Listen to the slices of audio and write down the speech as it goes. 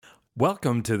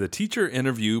Welcome to the Teacher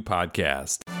Interview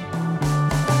Podcast.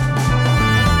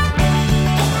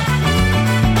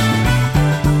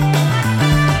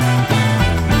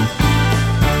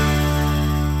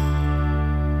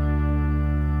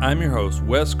 I'm your host,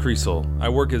 Wes Creasel. I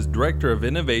work as Director of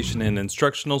Innovation and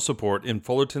Instructional Support in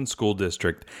Fullerton School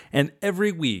District, and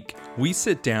every week we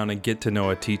sit down and get to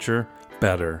know a teacher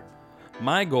better.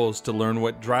 My goal is to learn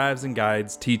what drives and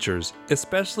guides teachers,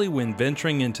 especially when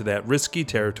venturing into that risky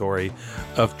territory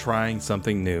of trying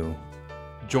something new.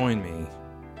 Join me.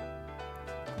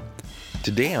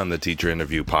 Today on the Teacher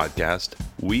Interview Podcast,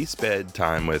 we spent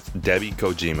time with Debbie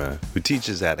Kojima, who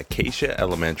teaches at Acacia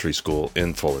Elementary School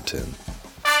in Fullerton.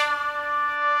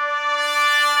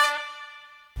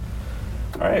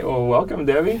 All right, well, welcome,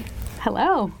 Debbie.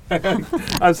 Hello.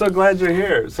 I'm so glad you're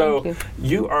here. So Thank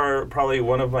you are probably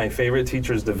one of my favorite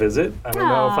teachers to visit. I don't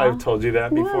know if I've told you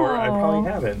that before. I probably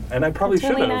haven't, and I probably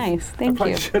should have. Really nice. Thank you. I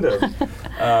probably should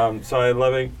have. So I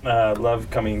love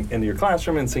coming into your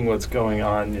classroom and seeing what's going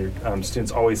on. Your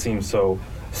students always seem so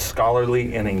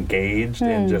scholarly and engaged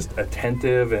and just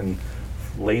attentive and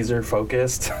laser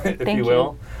focused, if you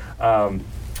will.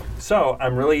 So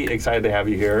I'm really excited to have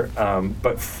you here.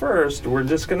 But first, we're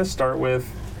just going to start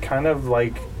with kind of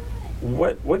like,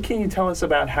 what can you tell us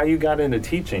about how you got into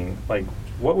teaching? Like,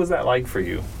 what was that like for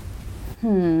you?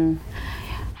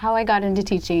 How I got into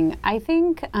teaching. I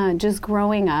think just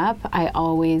growing up, I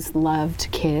always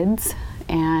loved kids.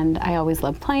 And I always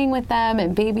loved playing with them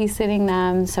and babysitting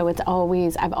them. So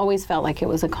I've always felt like it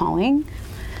was a calling.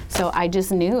 So I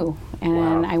just knew,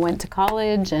 and I went to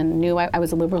college and knew I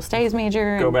was a liberal studies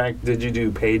major. Go back, did you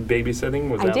do paid babysitting?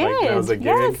 Was that did. Like that was a gig?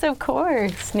 Yes, of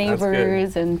course.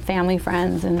 Neighbors and family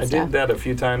friends and stuff. I did that a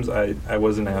few times. I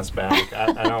wasn't asked back.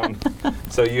 I don't.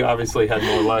 So you obviously had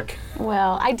more luck.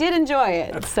 Well, I did enjoy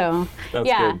it. That's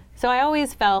yeah. Good. So I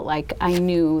always felt like I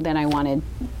knew that I wanted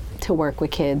to work with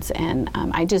kids, and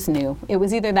I just knew it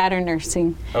was either that or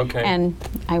nursing. Okay. And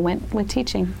I went with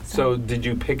teaching. So did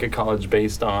you pick a college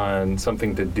based on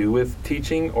something to do with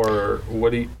teaching, or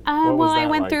what do you? Well, I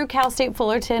went through Cal State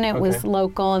Fullerton. It was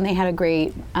local, and they had a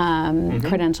great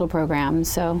credential program.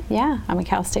 So yeah, I'm a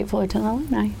Cal State Fullerton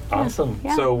alumni. Awesome.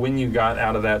 Yeah. So when you got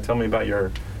out of that, tell me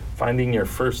about finding your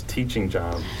first teaching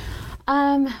job.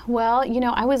 Well,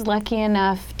 I was lucky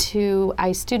enough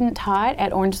I student taught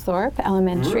at Orangethorpe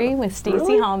Elementary with Stacy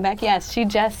Hollenbeck. Yes, she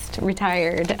just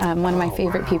retired, one of my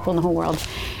favorite people in the whole world.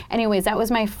 Anyways, that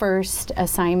was my first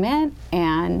assignment,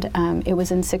 and it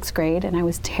was in 6th grade, and I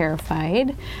was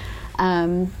terrified.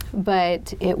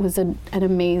 But it was an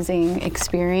amazing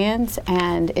experience,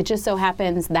 and it just so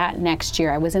happens that next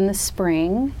year, I was in the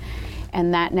spring,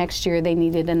 and that next year they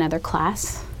needed another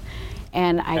class.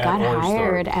 And I got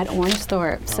hired at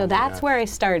Orangethorpe. So that's where I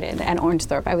started, at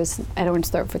Orangethorpe. I was at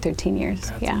Orangethorpe for 13 years.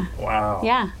 Wow.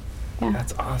 Yeah.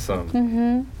 That's awesome.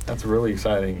 Mm-hmm. That's really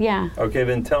exciting. Yeah. Okay,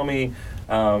 then tell me,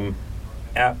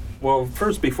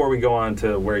 first, before we go on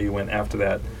to where you went after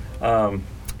that,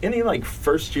 any like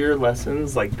first year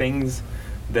lessons, like things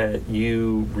that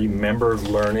you remember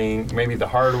learning, maybe the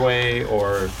hard way,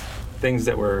 or things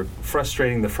that were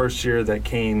frustrating the first year that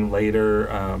came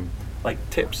later, like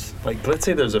tips? Like, let's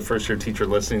say there's a first-year teacher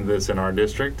listening to this in our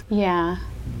district. Yeah.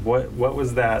 What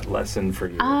was that lesson for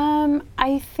you?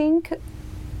 I think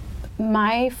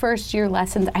my first-year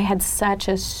lessons, I had such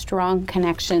a strong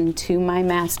connection to my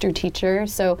master teacher.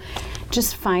 So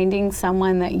just finding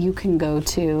someone that you can go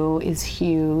to is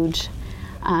huge.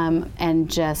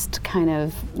 And just kind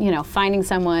of, finding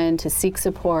someone to seek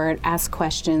support, ask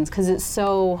questions, because it's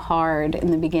so hard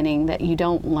in the beginning that you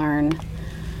don't learn.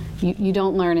 You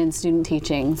don't learn in student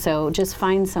teaching, so just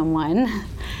find someone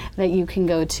that you can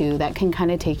go to that can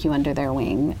kind of take you under their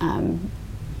wing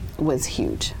was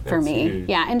huge for me. Huge.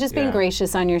 Yeah, and just being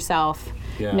gracious on yourself,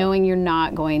 knowing you're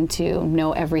not going to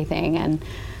know everything, and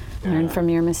learn from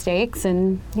your mistakes,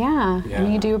 and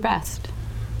and you do your best.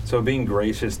 So being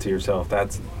gracious to yourself,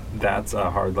 that's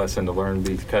a hard lesson to learn,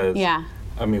 because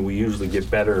we usually get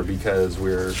better because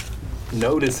we're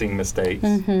noticing mistakes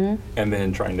and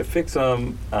then trying to fix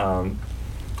them.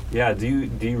 Do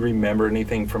you remember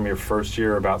anything from your first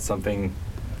year about something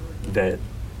that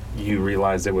you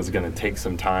realized it was going to take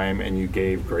some time and you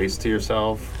gave grace to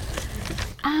yourself?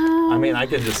 I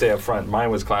could just say up front, mine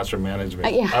was classroom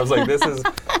management. I was like, this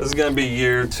is going to be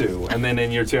year 2, and then in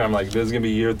year 2 I'm like, this is going to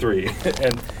be year 3,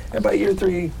 and by year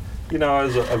 3, I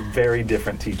was a very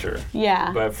different teacher.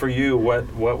 Yeah. But for you,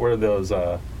 what were those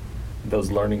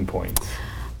learning points?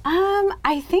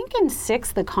 I think in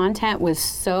 6th, the content was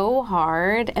so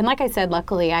hard. And like I said,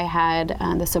 luckily I had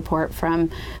the support from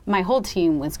my whole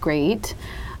team was great.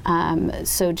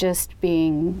 So just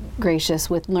being gracious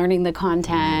with learning the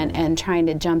content and trying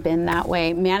to jump in that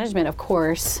way. Management, of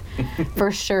course,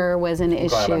 for sure was an issue.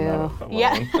 Glad I'm not alone.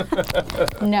 Yeah.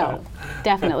 No,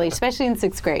 definitely, especially in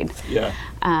 6th grade. Yeah.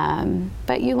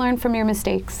 But you learn from your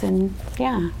mistakes and,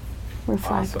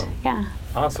 reflect. Awesome. Yeah.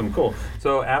 Awesome, cool.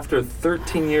 So after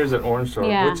 13 years at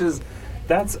Orangethorpe,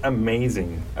 that's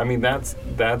amazing. I mean, that's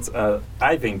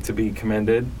I think to be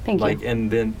commended. Thank you. And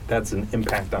then that's an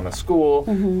impact on a school.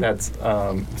 That's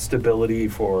stability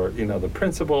for the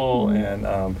principal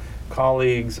and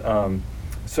colleagues.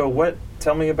 So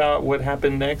tell me about what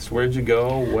happened next. Where'd you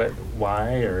go?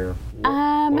 Why, or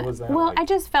what was that well, like? I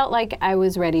just felt like I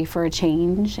was ready for a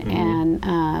change,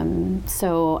 and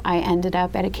so I ended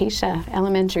up at Acacia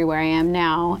Elementary, where I am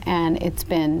now, and it's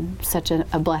been such a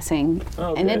blessing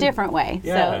in a different way.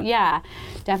 Yeah. So yeah,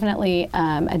 definitely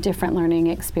a different learning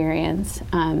experience.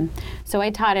 So I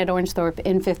taught at Orangethorpe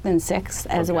in 5th and 6th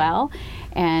as well,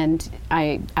 and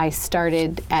I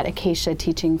started at Acacia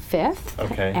teaching 5th,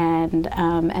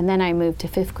 and then I moved to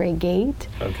 5th grade GATE,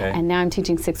 and now I'm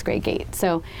teaching 6th grade GATE.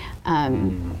 So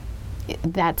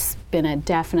that's been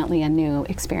definitely a new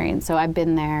experience. So I've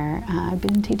been there. I've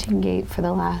been teaching GATE for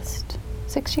the last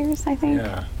 6 years, I think.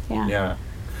 Yeah.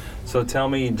 So tell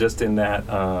me, just in that.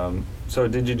 So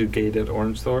did you do GATE at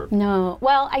Orangethorpe? No.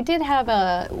 Well, I did have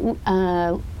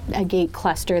a GATE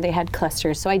cluster. They had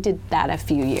clusters, so I did that a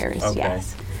few years. Okay.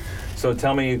 Yes. So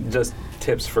tell me just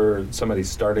tips for somebody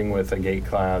starting with a GATE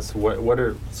class. What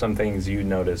are some things you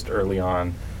noticed early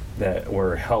on that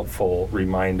were helpful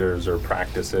reminders or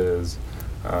practices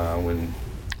when?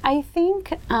 I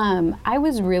think I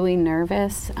was really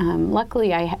nervous.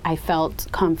 Luckily, I felt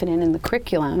confident in the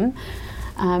curriculum,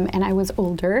 and I was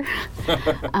older.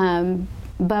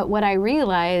 But what I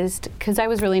realized, because I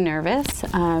was really nervous,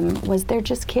 was they're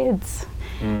just kids.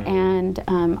 And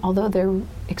although they're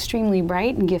extremely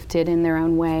bright and gifted in their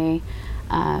own way,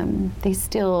 they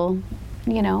still,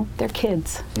 they're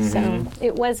kids. So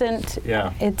it wasn't,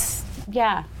 Yeah.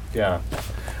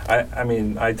 I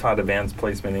mean, I taught advanced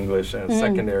placement English in a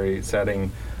secondary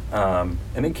setting,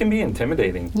 and it can be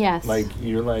intimidating. Yes. Like,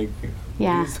 you're like,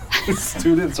 these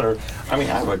students are, I mean,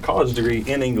 I have a college degree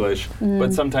in English,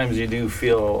 but sometimes you do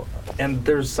feel, and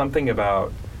there's something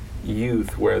about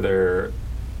youth where they're,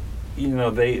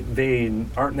 they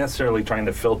aren't necessarily trying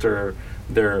to filter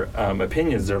their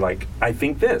opinions. They're like, I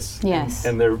think this. Yes.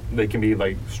 And they can be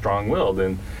like strong-willed,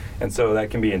 and so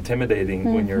that can be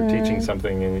intimidating when you're teaching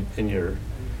something and you're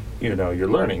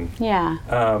learning. Yeah.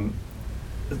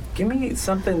 Give me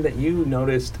something that you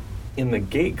noticed in the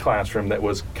GATE classroom that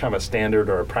was kind of a standard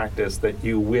or a practice that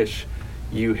you wish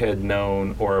you had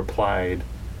known or applied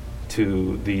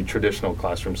to the traditional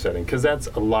classroom setting. Because that's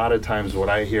a lot of times what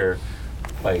I hear,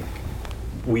 like,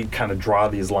 we kind of draw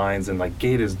these lines and like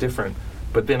GATE is different,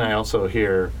 but then I also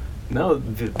hear, no,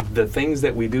 the things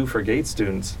that we do for GATE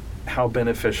students, how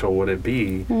beneficial would it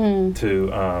be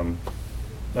to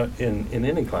in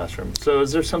any classroom? So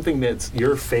is there something that's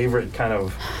your favorite kind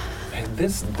of,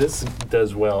 this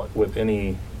does well with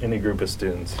any group of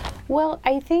students? Well,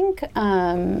 I think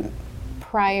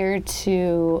prior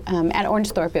to, at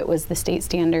Orangethorpe, it was the state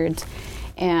standards,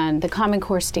 and the Common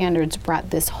Core standards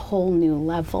brought this whole new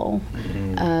level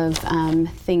of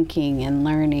thinking and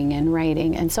learning and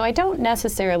writing. And so I don't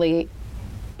necessarily,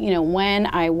 when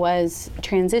I was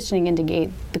transitioning into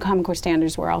GATE, the Common Core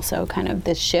standards were also kind of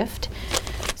this shift.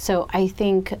 So I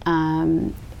think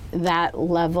that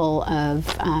level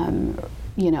of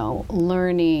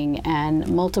learning and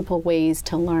multiple ways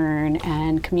to learn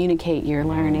and communicate your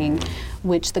learning,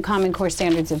 which the Common Core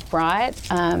standards have brought,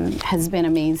 has been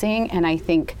amazing. And I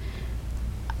think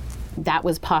that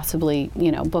was possibly,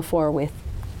 before with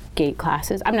GATE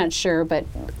classes. I'm not sure, but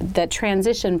the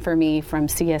transition for me from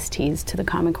CSTs to the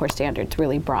Common Core standards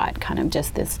really brought kind of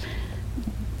just this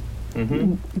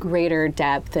greater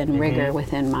depth and rigor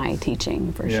within my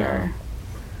teaching, for sure.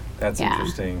 That's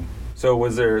interesting. So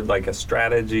was there like a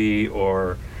strategy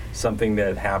or something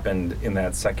that happened in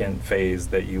that second phase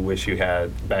that you wish you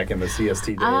had back in the CST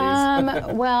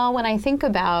days? Well, when I think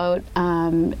about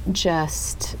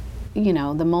just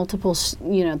the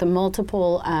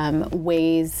multiple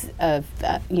ways of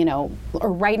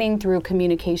or writing through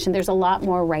communication. There's a lot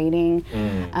more writing.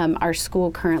 Our school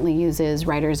currently uses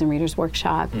Writers and Readers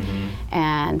Workshop,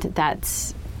 and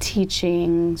that's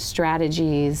teaching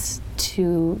strategies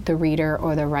to the reader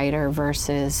or the writer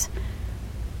versus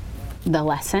the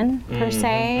lesson per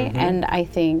se. And I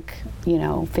think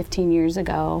 15 years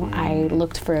ago I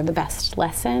looked for the best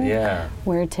lesson,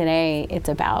 where today it's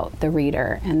about the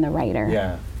reader and the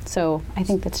writer. So I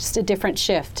think that's just a different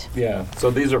shift. Yeah.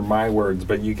 So these are my words,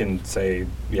 but you can say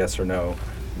yes or no.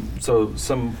 So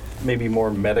some maybe more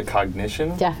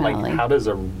metacognition. Definitely. Like how does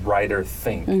a writer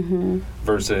think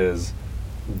versus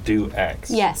do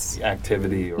X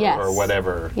activity or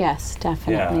whatever. Yes,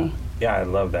 definitely. Yeah, I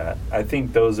love that. I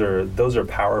think those are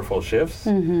powerful shifts.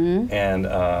 And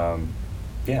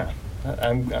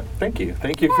thank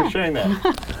you for sharing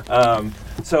that.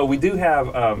 So we do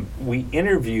have we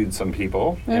interviewed some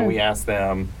people and we asked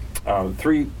them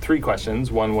three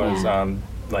questions. One was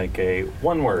like a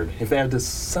one word. If they had to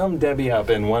sum Debbie up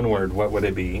in one word, what would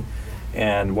it be?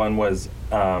 And one was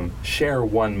share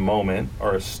one moment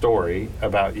or a story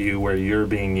about you where you're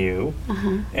being you.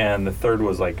 And the third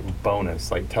was like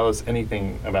bonus, like tell us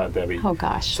anything about Debbie. Oh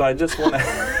gosh. So I just want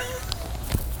to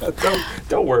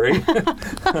don't worry.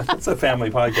 It's a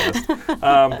family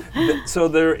podcast. So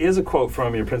there is a quote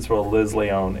from your principal, Liz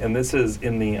Leone, and this is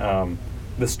in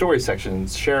the story section,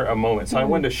 share a moment. So I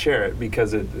wanted to share it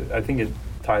because I think it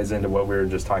ties into what we were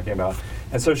just talking about.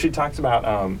 And so she talks about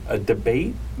a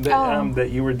debate that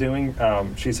you were doing,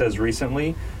 she says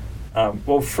recently.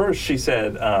 Well, first she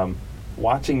said,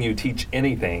 watching you teach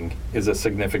anything is a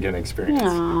significant experience,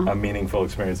 a meaningful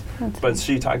experience. But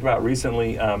she talked about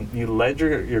recently, you led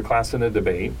your class in a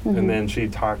debate, and then she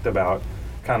talked about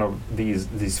kind of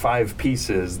these 5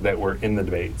 pieces that were in the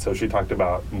debate. So she talked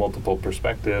about multiple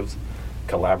perspectives,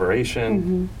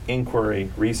 collaboration,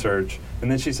 inquiry, research, and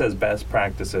then she says best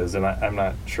practices, and I'm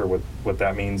not sure what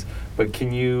that means, but do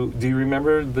you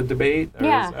remember the debate?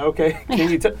 Yeah. Okay.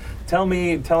 Can you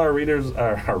tell our readers,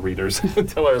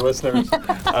 tell our listeners,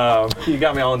 you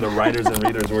got me all in the writers and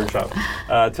readers workshop,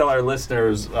 tell our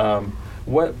listeners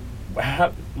what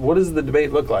does the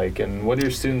debate look like, and what do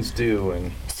your students do?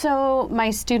 And so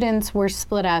my students were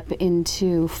split up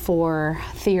into 4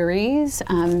 theories.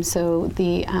 So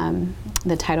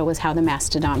the title was How the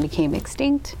Mastodon Became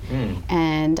Extinct.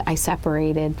 And I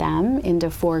separated them into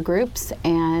 4 groups,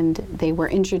 and they were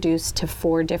introduced to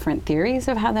 4 different theories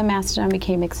of how the mastodon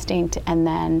became extinct, and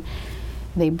then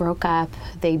they broke up.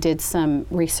 They did some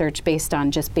research based on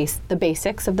just the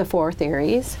basics of the 4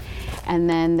 theories, and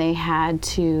then they had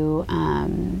to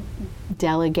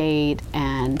delegate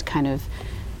and kind of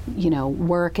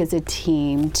work as a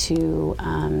team to,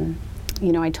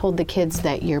 I told the kids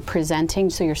that you're presenting,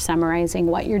 so you're summarizing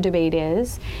what your debate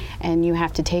is, and you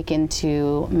have to take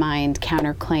into mind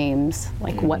counterclaims,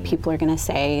 like what people are going to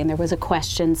say, and there was a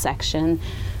question section,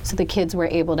 so the kids were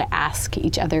able to ask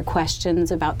each other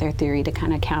questions about their theory to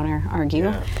kind of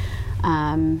counter-argue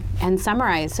and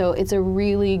summarize. So it's a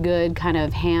really good kind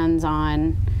of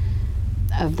hands-on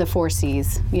of the 4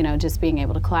 C's, just being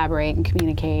able to collaborate and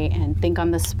communicate and think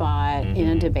on the spot in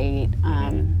a debate.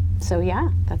 So yeah,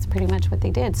 that's pretty much what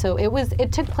they did. So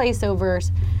it took place over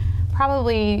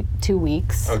probably 2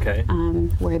 weeks. Okay.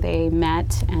 Where they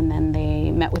met, and then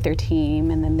they met with their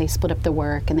team, and then they split up the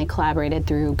work, and they collaborated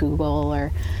through Google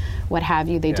or what have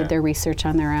you. They did their research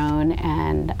on their own,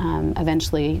 and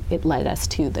eventually it led us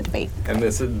to the debate. And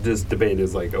this debate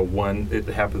is like it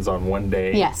happens on one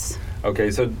day? Yes.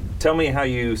 Okay, so tell me how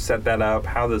you set that up,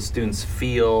 how the students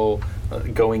feel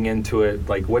going into it.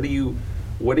 Like, what are you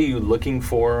looking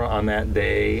for on that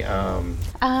day?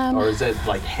 Or is it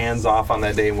like hands off on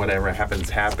that day and whatever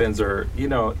happens? Or,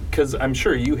 because I'm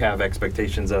sure you have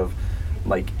expectations of,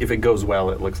 like, if it goes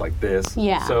well, it looks like this.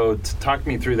 Yeah. So talk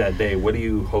me through that day. What are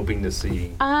you hoping to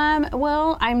see?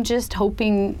 Well, I'm just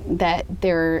hoping that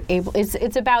they're able,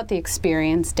 it's about the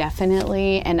experience,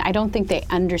 definitely, and I don't think they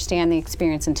understand the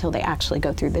experience until they actually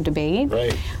go through the debate.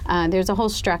 Right. There's a whole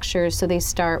structure, so they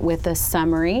start with a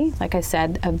summary, like I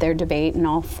said, of their debate, and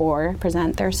all 4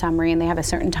 present their summary, and they have a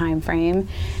certain time frame.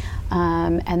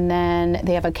 And then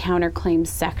they have a counterclaim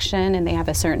section, and they have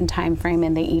a certain time frame,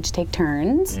 and they each take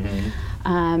turns.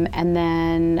 And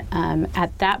then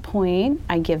at that point,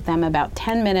 I give them about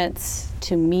 10 minutes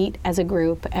to meet as a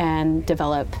group and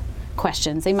develop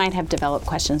questions. They might have developed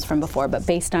questions from before, but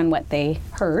based on what they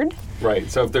heard. Right.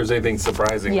 So if there's anything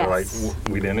surprising, they're like,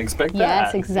 we didn't expect that.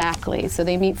 Yes, exactly. So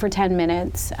they meet for 10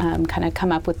 minutes, kind of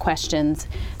come up with questions.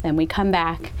 Then we come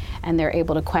back, and they're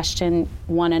able to question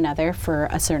one another for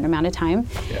a certain amount of time.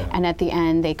 Yeah. And at the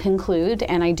end, they conclude,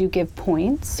 and I do give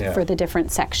points for the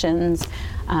different sections,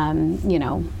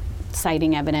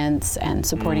 citing evidence and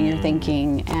supporting your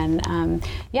thinking. And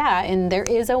and there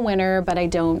is a winner, but I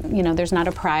don't, there's not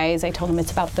a prize. I told them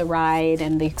it's about the ride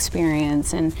and the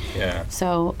experience. And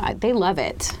so they love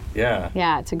it. Yeah.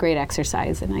 Yeah, it's a great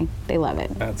exercise, and they love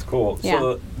it. That's cool.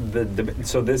 Yeah.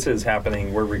 So this is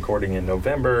happening, we're recording in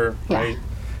November, right?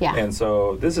 Yeah. And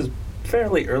so this is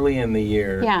fairly early in the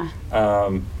year. Yeah.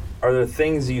 are there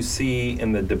things you see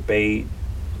in the debate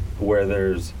where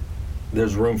there's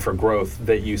room for growth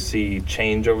that you see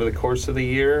change over the course of the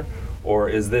year? Or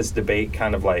is this debate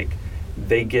kind of like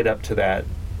they get up to that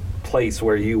place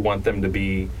where you want them to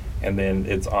be and then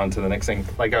it's on to the next thing?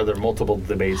 Like, are there multiple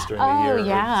debates during the year? Oh,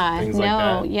 yeah. Things like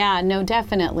that? Yeah, no,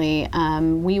 definitely.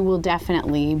 We will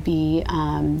definitely be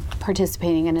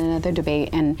participating in another debate.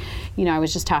 And, I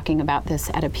was just talking about this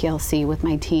at a PLC with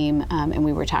my team, and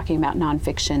we were talking about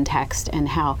nonfiction text and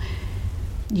how,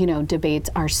 debates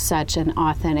are such an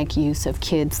authentic use of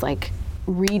kids, like,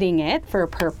 reading it for a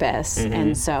purpose. Mm-hmm.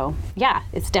 And so, yeah,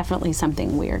 it's definitely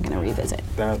something we are going to revisit.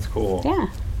 That's cool. Yeah.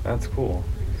 That's cool.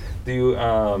 Do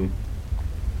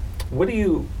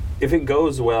you, if it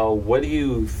goes well, what do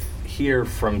you hear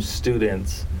from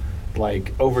students,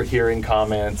 like overhearing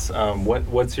comments?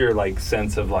 What's your like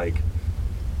sense of like,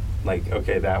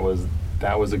 okay, that was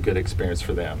a good experience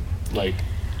for them? Like,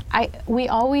 we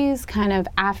always kind of,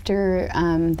 after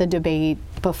the debate,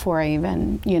 before I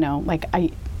even,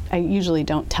 I usually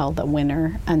don't tell the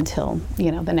winner until,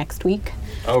 the next week.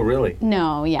 Oh, really?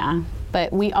 No, yeah.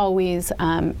 But we always,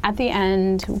 at the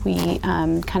end, we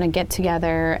kind of get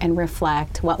together and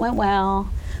reflect what went well,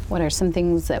 what are some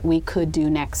things that we could do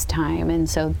next time. And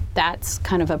so that's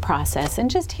kind of a process.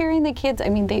 And just hearing the kids, I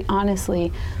mean, they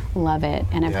honestly love it.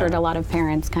 And I've heard a lot of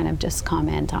parents kind of just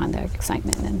comment on their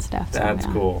excitement and stuff. That's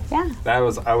cool. Yeah. I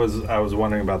was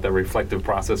wondering about that reflective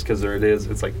process, because there it is.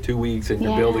 It's like 2 weeks and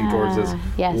you're building towards this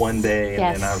one day.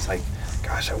 And then I was like,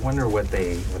 gosh, I wonder what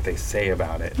they say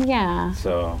about it. Yeah.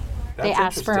 So they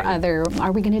ask for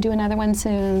are we going to do another one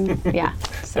soon? Yeah.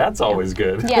 So, that's always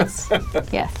good. Yes.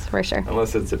 Yes, for sure.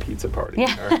 Unless it's a pizza party.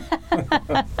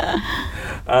 Yeah.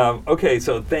 Okay,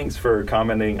 so thanks for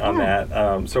commenting on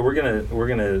that. So we're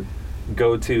gonna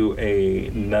go to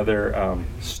another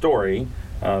story.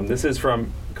 This is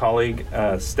from colleague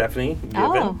Stephanie Given.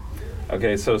 Oh.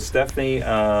 Okay, so Stephanie.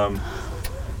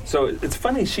 So it's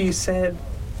funny. She used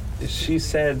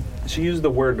the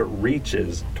word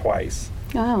reaches twice.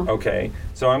 Oh. Okay,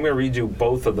 so I'm going to read you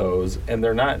both of those, and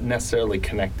they're not necessarily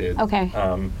connected. Okay.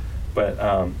 And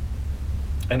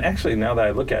actually, now that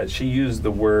I look at it, she used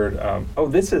the word,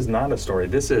 this is not a story.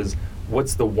 This is,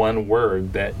 what's the one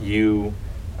word that you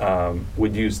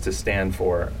would use to stand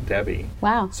for Debbie?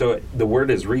 Wow. So the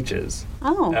word is reaches.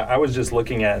 Oh. I was just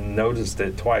looking at it and noticed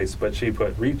it twice, but she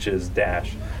put reaches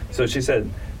dash. So she said,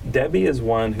 Debbie is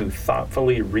one who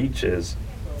thoughtfully reaches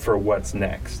for what's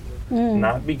next.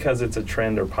 Not because it's a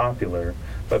trend or popular,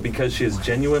 but because she is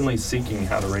genuinely seeking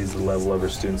how to raise the level of her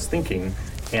students' thinking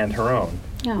and her own.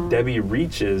 Oh. Debbie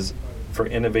reaches for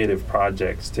innovative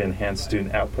projects to enhance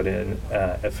student output and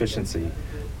efficiency.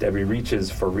 Debbie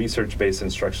reaches for research-based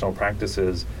instructional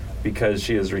practices because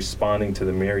she is responding to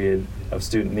the myriad of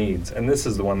student needs. And this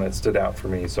is the one that stood out for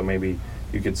me, so maybe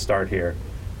you could start here.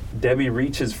 Debbie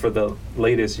reaches for the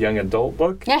latest young adult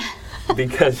book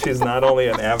because she's not only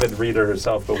an avid reader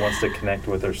herself, but wants to connect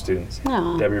with her students.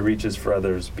 Aww. Debbie reaches for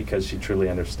others because she truly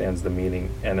understands the meaning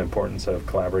and importance of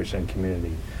collaboration and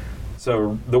community.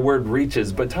 So the word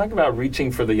reaches, but talk about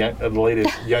reaching for the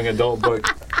latest young adult book.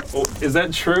 Is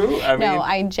that true?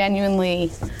 I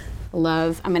genuinely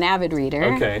I'm an avid reader,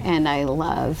 and I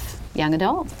love young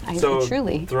adult.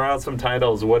 Truly. Throw out some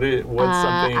titles. What's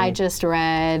something? I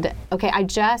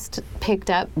just picked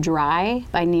up Dry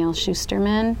by Neal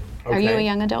Shusterman. Okay. Are you a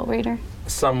young adult reader?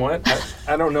 Somewhat.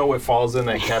 I don't know what falls in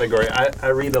that category. I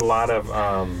read a lot of,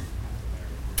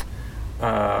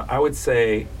 I would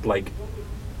say, like,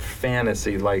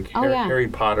 fantasy, like Harry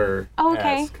Potter. Oh,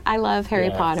 okay. I love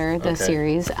Harry Potter, the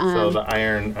series. So the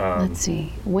Iron. Let's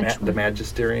see. The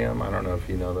Magisterium. I don't know if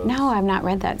you know those. No, I've not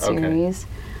read that series.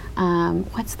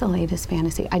 What's the latest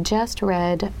fantasy? I just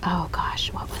read. Oh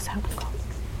gosh, what was that one called?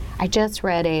 I just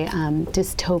read a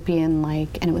dystopian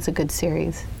and it was a good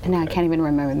series, and now I can't even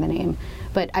remember the name.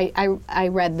 But I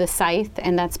read The Scythe,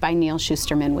 and that's by Neal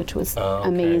Shusterman, which was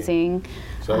amazing.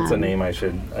 So that's a name I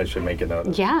should make a note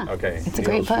of. Yeah. Okay. It's a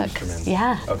great book. Shusterman.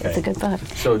 Yeah. Okay. It's a good book.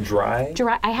 So Dry.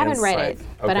 I haven't read it,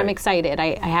 but I'm excited.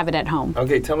 I have it at home.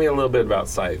 Okay. Tell me a little bit about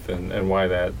Scythe and why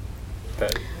that.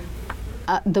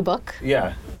 The book.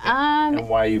 Yeah. And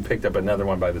why you picked up another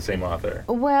one by the same author.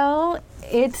 Well,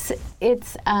 it's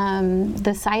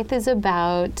The Scythe is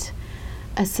about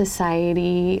a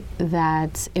society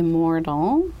that's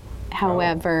immortal.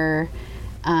 However,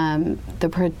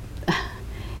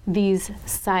 these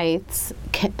scythes,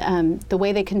 the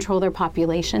way they control their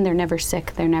population, they're never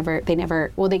sick.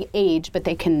 They age, but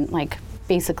they can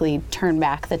basically turn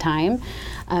back the time.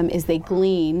 Is they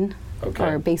glean,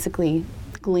 or basically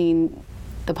glean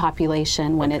the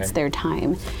population when it's their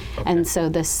time. And so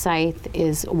the scythe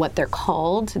is what they're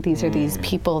called. These are these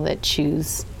people that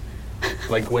choose.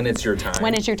 Like when it's your time.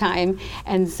 When it's your time,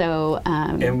 and so.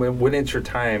 And when it's your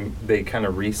time, they kind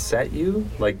of reset you.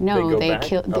 Like no, they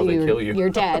kill you.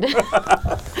 You're dead.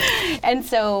 And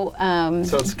so.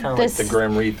 So it's kind of like the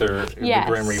Grim Reaper. Yes.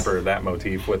 The Grim Reaper, that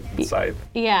motif with the scythe.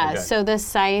 Yeah. Okay. So the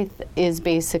scythe is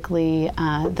basically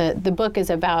the book is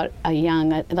about a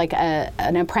young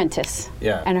an apprentice.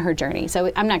 Yeah. And her journey.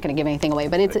 So I'm not going to give anything away,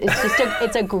 but it's just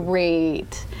it's a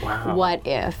great what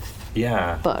if.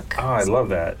 Yeah. Book. Oh, I love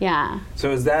that. Yeah.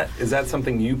 So is that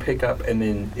something you pick up and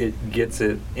then it gets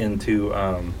it into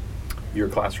your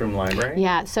classroom library?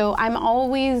 Yeah. So I'm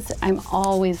always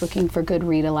looking for good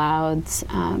read alouds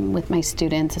with my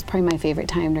students. It's probably my favorite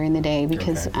time during the day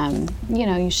because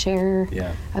you share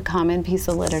a common piece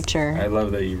of literature. I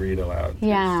love that you read aloud.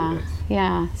 Yeah.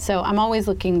 Yeah. So I'm always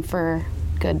looking for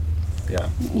good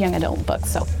young adult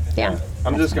books. So yeah.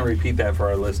 I'm just going to repeat that for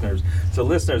our listeners. So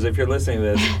listeners, if you're listening to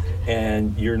this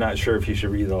and you're not sure if you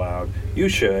should read aloud, you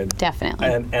should. Definitely.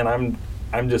 And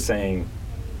I'm just saying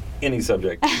any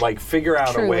subject, like figure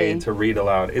out a way to read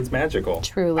aloud. It's magical.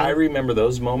 Truly. I remember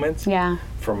those moments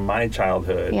from my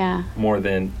childhood more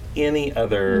than any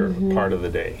other part of the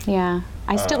day. Yeah.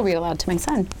 I still read aloud to my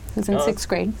son who's in 6th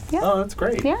grade. Yeah. Oh, that's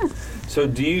great. Yeah. So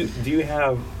do you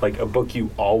have like a book you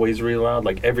always read aloud?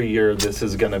 Like every year this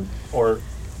is going to, or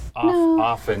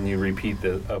often you repeat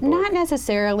a book? Not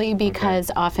necessarily,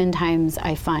 because oftentimes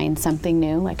I find something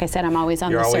new. Like I said, I'm always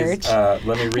on the search.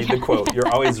 Let me read the quote. You're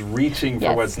always reaching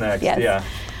for what's next. Yes.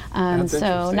 Yeah.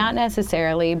 So not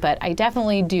necessarily, but I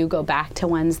definitely do go back to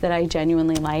ones that I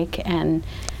genuinely like, and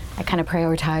I kind of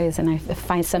prioritize and I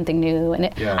find something new.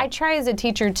 And I try as a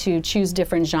teacher to choose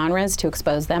different genres to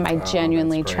expose them. I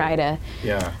genuinely try to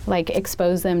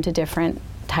expose them to different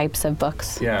types of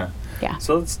books. Yeah. Yeah.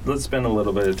 So let's spend a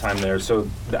little bit of time there. So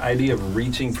the idea of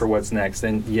reaching for what's next,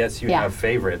 and yes, you have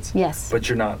favorites. Yes. But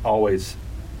you're not always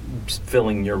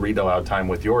filling your read aloud time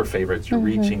with your favorites. You're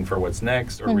reaching for what's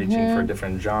next or reaching for a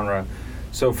different genre.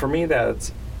 So for me,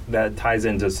 that ties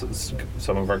into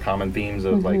some of our common themes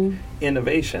of like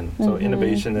innovation. So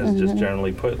innovation is just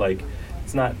generally put like,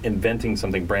 it's not inventing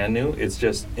something brand new, it's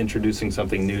just introducing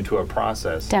something new to a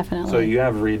process. Definitely. So you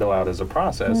have read aloud as a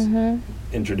process.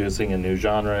 Introducing a new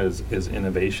genre is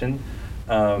innovation.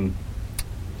 And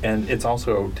it's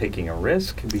also taking a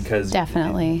risk because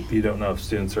you don't know if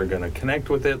students are going to connect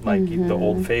with it, like the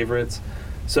old favorites.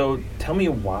 So tell me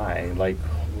why. Like,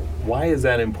 why is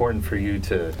that important for you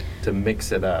to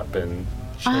mix it up and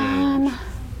change?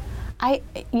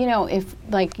 If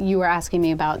like you were asking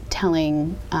me about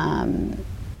telling,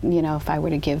 if I were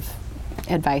to give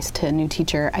advice to a new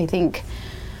teacher, I think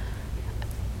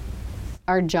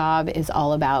our job is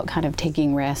all about kind of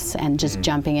taking risks and just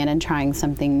jumping in and trying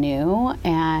something new.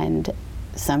 And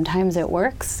sometimes it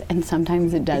works and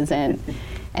sometimes it doesn't.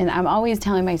 And I'm always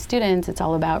telling my students it's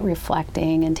all about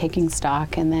reflecting and taking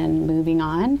stock and then moving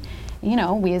on.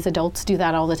 We as adults do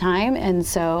that all the time. And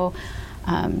so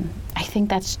I think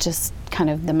that's just kind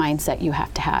of the mindset you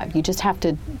have to have. You just have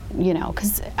to,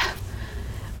 because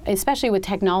especially with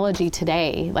technology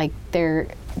today, like there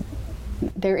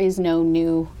is no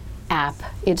new app.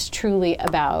 It's truly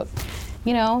about,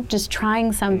 just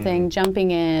trying something,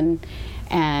 jumping in,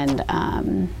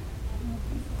 and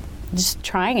just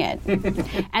trying it,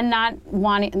 and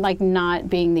not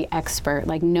being the expert,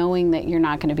 like knowing that you're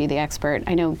not going to be the expert.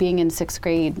 I know being in 6th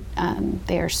grade,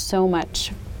 they are so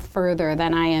much further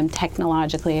than I am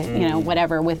technologically.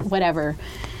 Whatever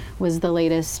was the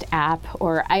latest app,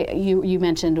 or you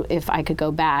mentioned if I could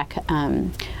go back.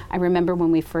 I remember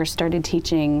when we first started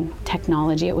teaching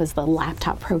technology, it was the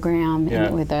laptop program.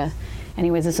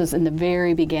 Anyways, this was in the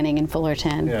very beginning in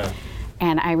Fullerton. Yeah.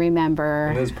 And I remember.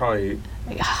 And it was probably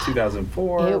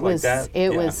 2004. It was.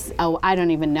 I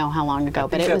don't even know how long ago,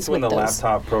 but it was when with the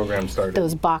laptop program started.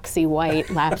 Those boxy white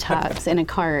laptops in a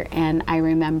cart, and I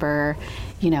remember,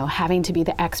 having to be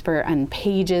the expert on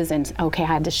pages, and I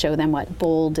had to show them what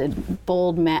bold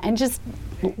meant, and just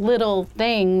little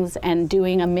things, and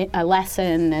doing a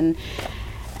lesson, and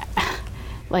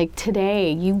like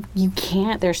today, you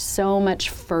can't. They're so much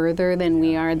further than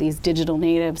we are. These digital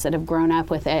natives that have grown up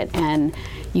with it, and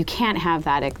you can't have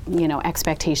that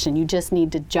expectation. You just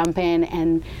need to jump in,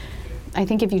 and I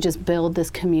think if you just build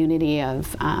this community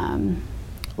of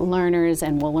learners,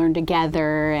 and we'll learn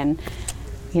together, and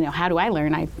how do I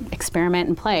learn? I experiment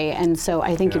and play. And so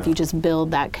I think if you just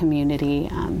build that community,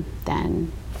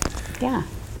 then,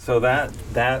 So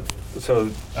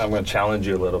I'm going to challenge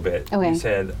you a little bit. Okay. You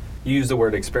said, you used the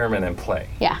word experiment and play.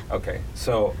 Yeah. Okay.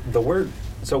 So the word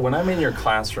So when I'm in your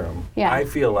classroom, I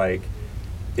feel like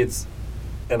it's,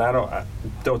 and I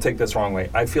don't take this wrong way,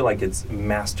 I feel like it's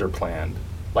master planned.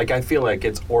 Like I feel like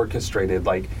it's orchestrated,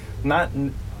 like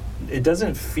it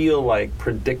doesn't feel like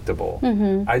predictable.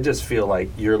 I just feel like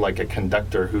you're like a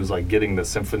conductor who's like getting the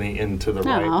symphony into the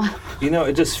right.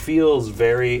 It just feels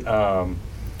very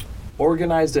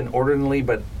organized and orderly,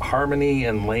 but harmony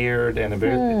and layered, and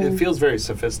it feels very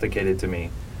sophisticated to me.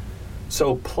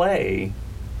 So play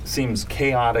seems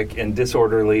chaotic and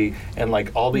disorderly and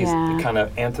like all these kind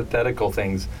of antithetical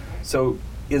things. So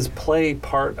is play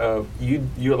part of,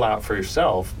 you allow it for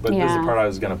yourself, but this is the part I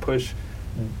was going to push.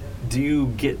 Do you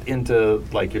get into,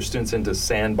 like, your students into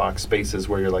sandbox spaces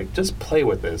where you're like, just play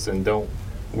with this and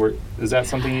is that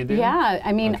something you do? Yeah,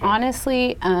 I mean,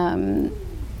 honestly,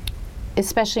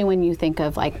 especially when you think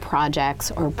of like projects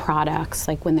or products,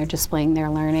 like when they're displaying their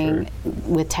learning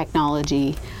with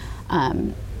technology,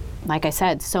 like I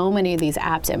said, so many of these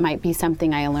apps, it might be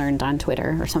something I learned on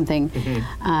Twitter or something,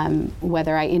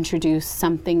 whether I introduce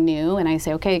something new and I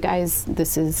say, okay, guys,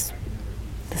 this is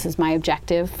my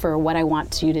objective for what I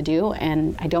want you to do,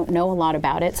 and I don't know a lot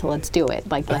about it, so let's do it.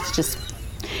 Like, let's just,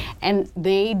 and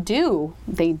they do,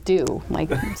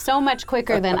 like, so much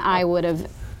quicker than I would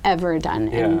have ever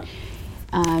done.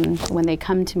 And when they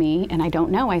come to me and I don't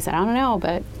know, I said, I don't know,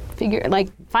 but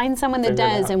find someone that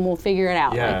does and we'll figure it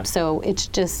out. Like, so it's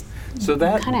just, you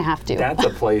kind of have to. That's a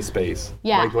play space.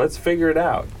 Like, let's figure it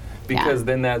out. Because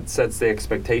then that sets the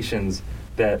expectations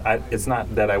that it's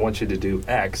not that I want you to do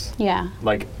X.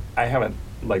 Like, I haven't,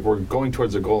 like, we're going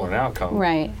towards a goal or an outcome.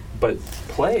 Right. But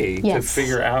play to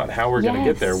figure out how we're going to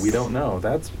get there. We don't know.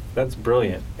 That's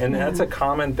brilliant. And that's a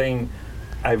common thing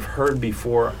I've heard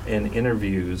before in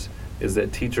interviews, is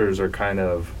that teachers are kind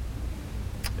of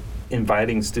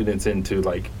inviting students into,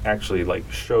 like, actually, like,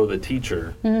 show the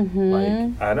teacher.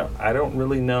 Like, I don't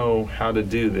really know how to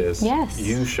do this.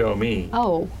 You show me.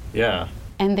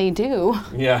 And they do.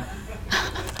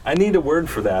 I need a word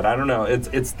for that. I don't know.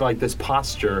 It's like this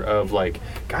posture of like,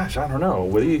 gosh, I don't know.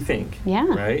 What do you think?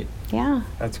 Right?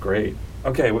 That's great.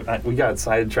 Okay, we got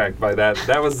sidetracked by that.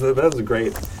 That was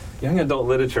great. Young adult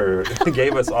literature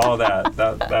gave us all that.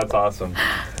 That's awesome.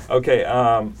 Okay,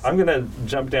 I'm gonna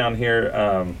jump down here.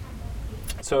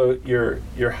 So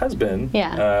your husband,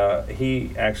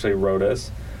 he actually wrote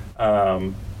us,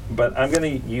 but I'm gonna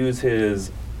use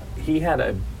his. He had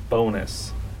a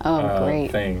bonus.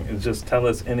 Great thing. Just tell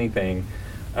us anything.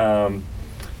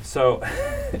 So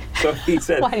he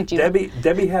said,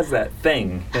 Debbie has that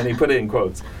thing, and he put it in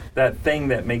quotes, that thing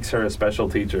that makes her a special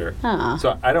teacher.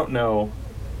 So I don't know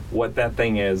what that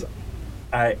thing is.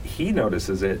 He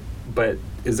notices it, but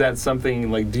is that something,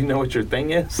 like, do you know what your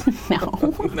thing is?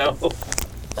 No. No.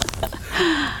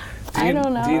 I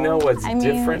don't know. Do you know what's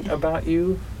different about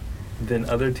you than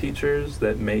other teachers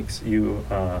that makes you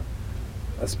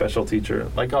a special teacher?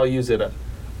 Like, I'll use it,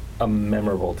 a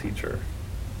memorable teacher.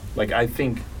 Like, I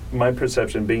think my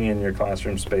perception being in your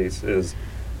classroom space is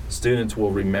students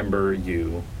will remember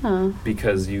you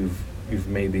because you've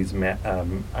made these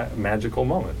magical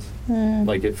moments.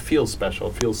 Like, it feels special,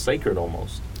 it feels sacred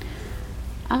almost.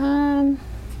 I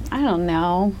don't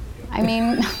know. I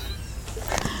mean,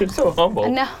 you're so humble.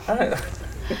 No.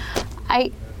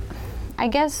 I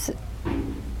guess,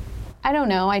 I don't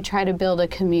know. I try to build a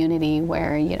community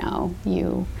where,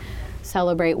 you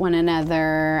celebrate one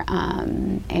another,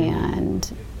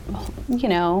 and,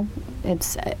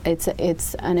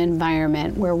 it's an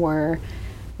environment where we're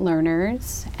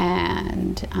learners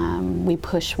and we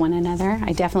push one another.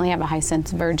 I definitely have a high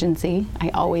sense of urgency. I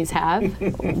always have,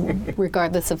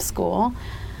 regardless of school.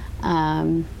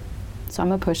 So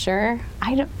I'm a pusher.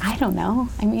 I don't know.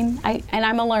 I mean,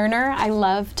 I'm a learner. I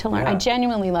love to learn. I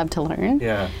genuinely love to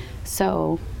learn.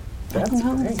 So that's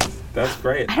great. That's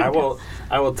great. I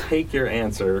will take your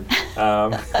answer.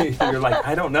 You're like,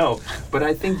 I don't know. But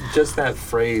I think just that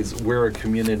phrase, we're a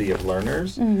community of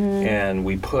learners, and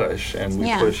we push, and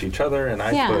we push each other, and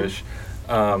I push.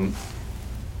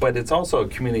 But it's also a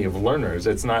community of learners.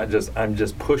 It's not just, I'm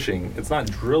just pushing. It's not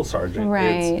drill sergeant.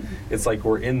 Right. It's like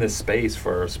we're in this space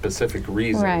for a specific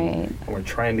reason. Right. And we're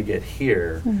trying to get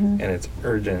here, and it's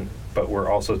urgent, but we're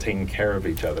also taking care of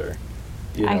each other.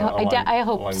 I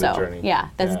hope so. Yeah,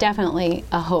 that's definitely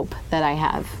a hope that I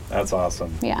have. That's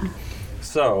awesome. Yeah.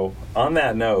 So, on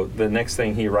that note, the next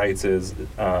thing he writes is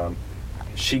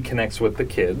she connects with the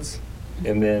kids,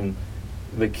 and then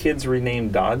the kids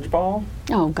renamed Dodgeball.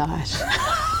 Oh, gosh.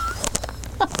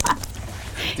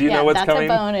 Do you know what's coming?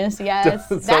 That's a bonus, yes.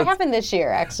 That happened this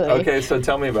year, actually. Okay, so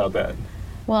tell me about that.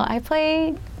 Well, I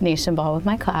play Nation Ball with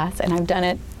my class, and I've done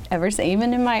it ever since,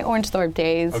 even in my Orangethorpe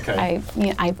days. Okay.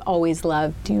 I've always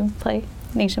loved. Do you play?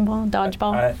 nation ball,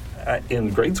 dodgeball? In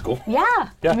grade school. Yeah,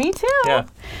 me too. Yeah.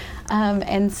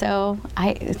 And so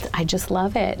I just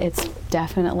love it. It's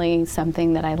definitely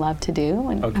something that I love to do,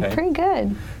 and I'm pretty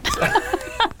good.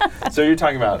 So you're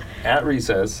talking about at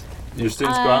recess, your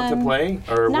students go out to play,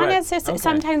 or not what? necessarily.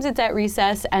 Sometimes it's at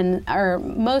recess, or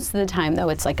most of the time though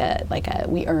it's like a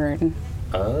we earn.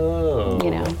 Oh.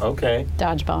 Okay.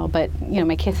 Dodgeball, but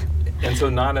my kids. And so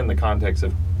not in the context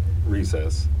of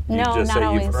recess. You No, just not say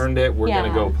always. you've earned it, we're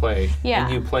going to go play. Yeah.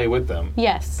 And you play with them.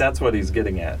 Yes. That's what he's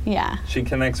getting at. Yeah. She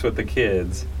connects with the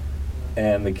kids,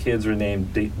 and the kids are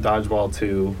named Dodgeball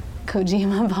to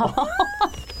Kojima Ball.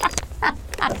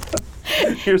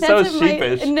 You're so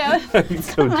sheepish.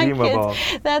 Kojima Ball.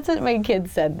 That's what my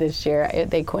kids said this year.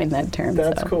 They coined that term.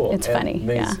 That's cool. It's funny.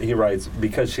 He writes,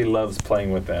 because she loves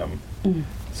playing with them. Mm.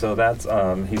 So that's,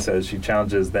 he says, she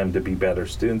challenges them to be better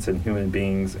students and human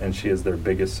beings, and she is their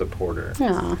biggest supporter.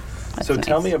 Oh, that's so nice.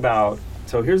 tell me about,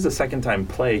 so here's the second time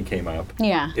play came up.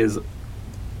 Yeah. Is,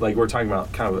 like, we're talking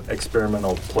about kind of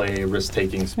experimental play,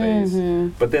 risk-taking space.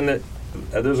 Mm-hmm. But then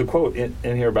there's a quote in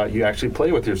here about you actually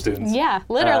play with your students. Yeah,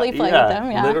 literally play with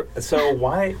them, yeah. So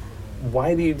why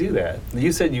do you do that?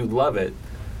 You said you love it,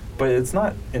 but it's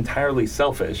not entirely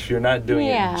selfish. You're not doing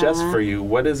it just for you.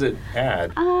 What does it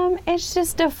add? It's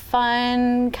just a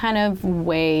fun kind of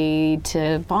way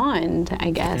to bond,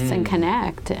 I guess, and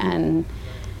connect. And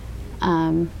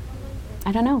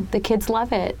I don't know. The kids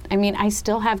love it. I mean, I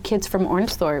still have kids from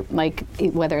Orangethorpe, like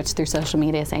whether it's through social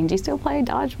media, saying, "Do you still play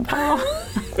dodgeball?"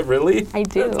 Really? I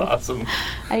do. That's awesome.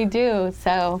 I do.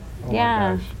 So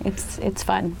it's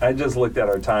fun. I just looked at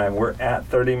our time. We're at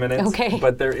 30 minutes. Okay.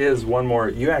 But there is one more.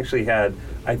 You actually had,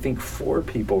 I think, 4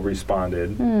 people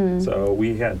responded. So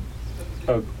we had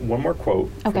one more quote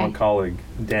from a colleague,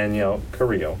 Danielle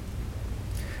Carrillo,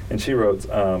 and she wrote,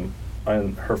 on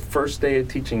her first day of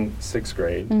teaching 6th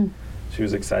grade. She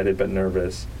was excited but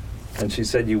nervous. And she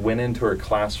said you went into her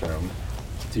classroom.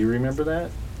 Do you remember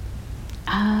that?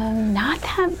 Not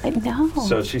that, no.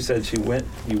 So she said you went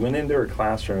into her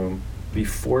classroom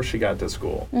before she got to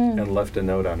school and left a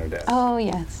note on her desk. Oh,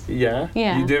 yes. Yeah?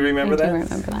 Yeah. You do remember that? I do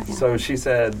remember that, yeah. So she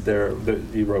said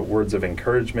you wrote words of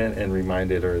encouragement and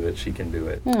reminded her that she can do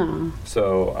it. Aww.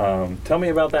 So tell me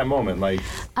about that moment.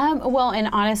 Well, and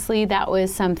honestly, that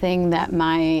was something that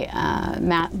my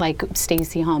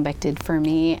Stacy Holmbeck did for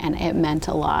me, and it meant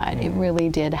a lot. It really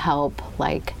did help,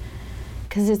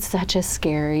 because it's such a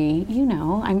scary,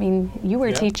 I mean, you were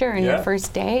a teacher, and your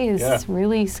first day is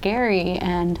really scary,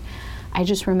 and I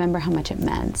just remember how much it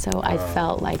meant. So I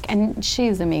felt and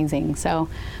she's amazing. So,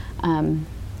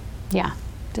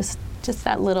 just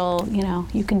that little,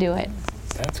 you can do it.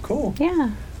 That's cool.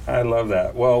 Yeah. I love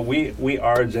that. Well, we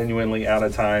are genuinely out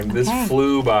of time. Okay. This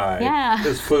flew by. Yeah.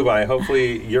 This flew by.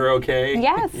 Hopefully you're okay.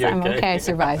 Yes, I'm okay. I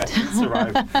survived.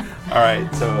 Survived. All right.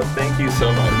 So thank you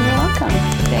so much. You're welcome.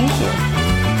 Thank you.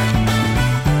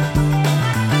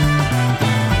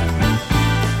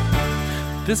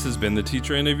 This has been the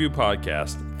Teacher Interview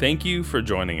Podcast. Thank you for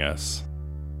joining us.